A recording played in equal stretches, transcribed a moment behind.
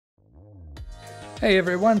Hey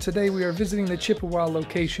everyone, today we are visiting the Chippewa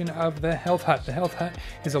location of the Health Hut. The Health Hut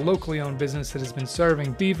is a locally owned business that has been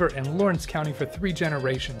serving Beaver and Lawrence County for 3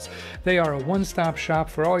 generations. They are a one-stop shop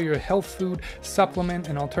for all your health food, supplement,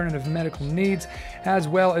 and alternative medical needs, as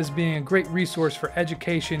well as being a great resource for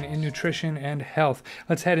education in nutrition and health.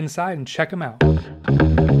 Let's head inside and check them out.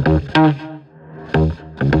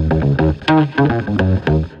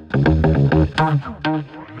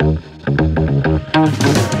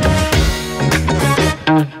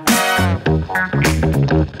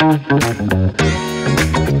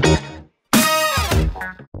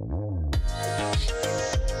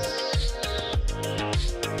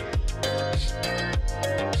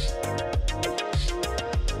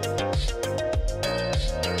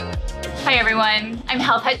 Hi everyone, I'm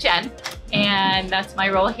Health Hut Jen, and that's my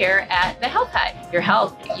role here at the Health Hut. Your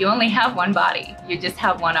health, you only have one body. You just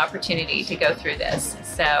have one opportunity to go through this.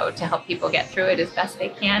 So to help people get through it as best they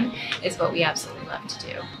can is what we absolutely love to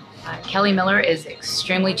do. Kelly Miller is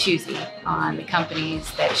extremely choosy on the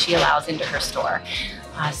companies that she allows into her store.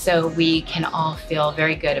 So we can all feel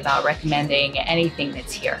very good about recommending anything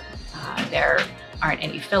that's here. There aren't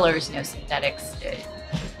any fillers, no synthetics,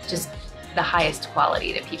 just the highest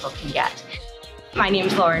quality that people can get. My name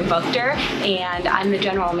is Lauren Buchter, and I'm the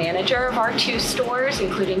general manager of our 2 stores,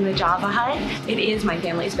 including the Java Hut. It is my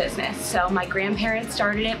family's business. So my grandparents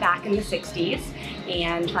started it back in the 60s,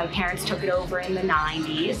 and my parents took it over in the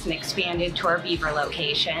 90s and expanded to our Beaver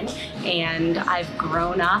location. And I've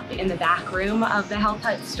grown up in the back room of the Health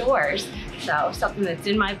Hut stores. So something that's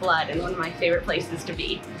in my blood and one of my favorite places to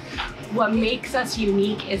be. What makes us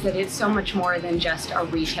unique is that it's so much more than just a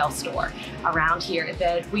retail store around here,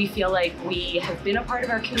 that we feel like we have been a part of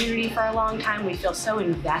our community for a long time. We feel so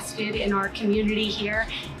invested in our community here,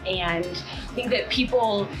 and I think that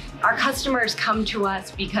our customers come to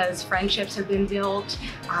us because friendships have been built,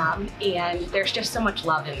 and there's just so much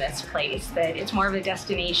love in this place that it's more of a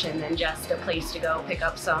destination than just a place to go pick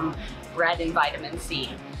up some bread and vitamin C.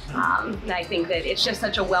 And I think that it's just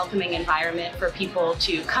such a welcoming environment for people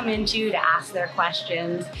to come into, to ask their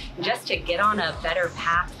questions, and just to get on a better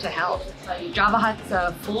path to health. Java Hut's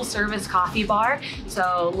a full-service coffee bar,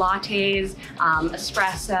 so lattes,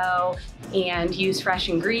 espresso, and use fresh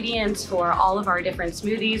ingredients for all of our different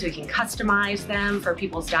smoothies. We can customize them for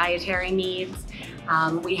people's dietary needs.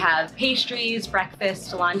 We have pastries,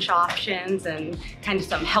 breakfast, lunch options, and kind of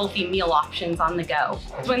some healthy meal options on the go.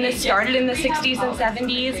 When this started in the 60s and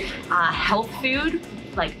 70s, health food,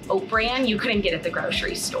 like oat bran, you couldn't get at the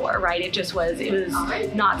grocery store, right? It was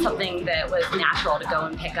not something that was natural to go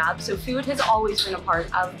and pick up. So food has always been a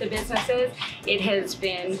part of the businesses. It has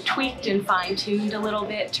been tweaked and fine-tuned a little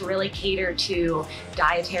bit to really cater to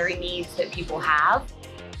dietary needs that people have.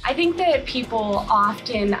 I think that people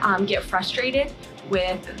often get frustrated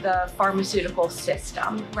with the pharmaceutical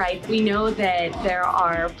system, right? We know that there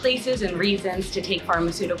are places and reasons to take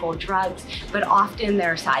pharmaceutical drugs, but often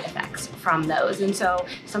there are side effects from those. And so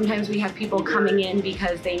sometimes we have people coming in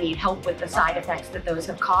because they need help with the side effects that those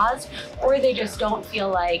have caused, or they just don't feel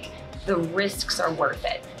like the risks are worth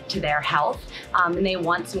it to their health, and they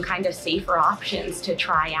want some kind of safer options to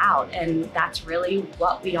try out, and that's really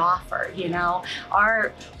what we offer. You know,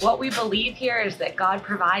 what we believe here is that God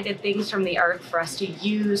provided things from the earth for us to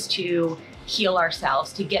use to heal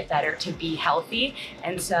ourselves, to get better, to be healthy.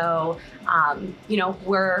 And so, you know,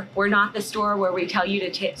 we're not the store where we tell you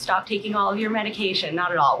to stop taking all of your medication,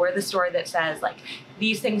 not at all. We're the store that says, like,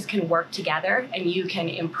 these things can work together and you can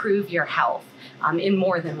improve your health in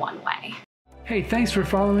more than one way. Hey, thanks for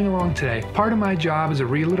following along today. Part of my job as a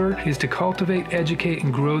realtor is to cultivate, educate,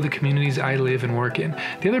 and grow the communities I live and work in.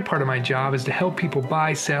 The other part of my job is to help people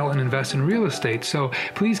buy, sell, and invest in real estate. So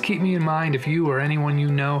please keep me in mind if you or anyone you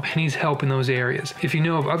know needs help in those areas. If you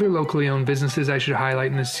know of other locally owned businesses I should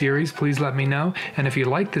highlight in this series, please let me know. And if you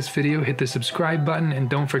like this video, hit the subscribe button and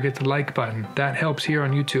don't forget the like button. That helps here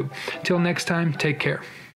on YouTube. Till next time, take care.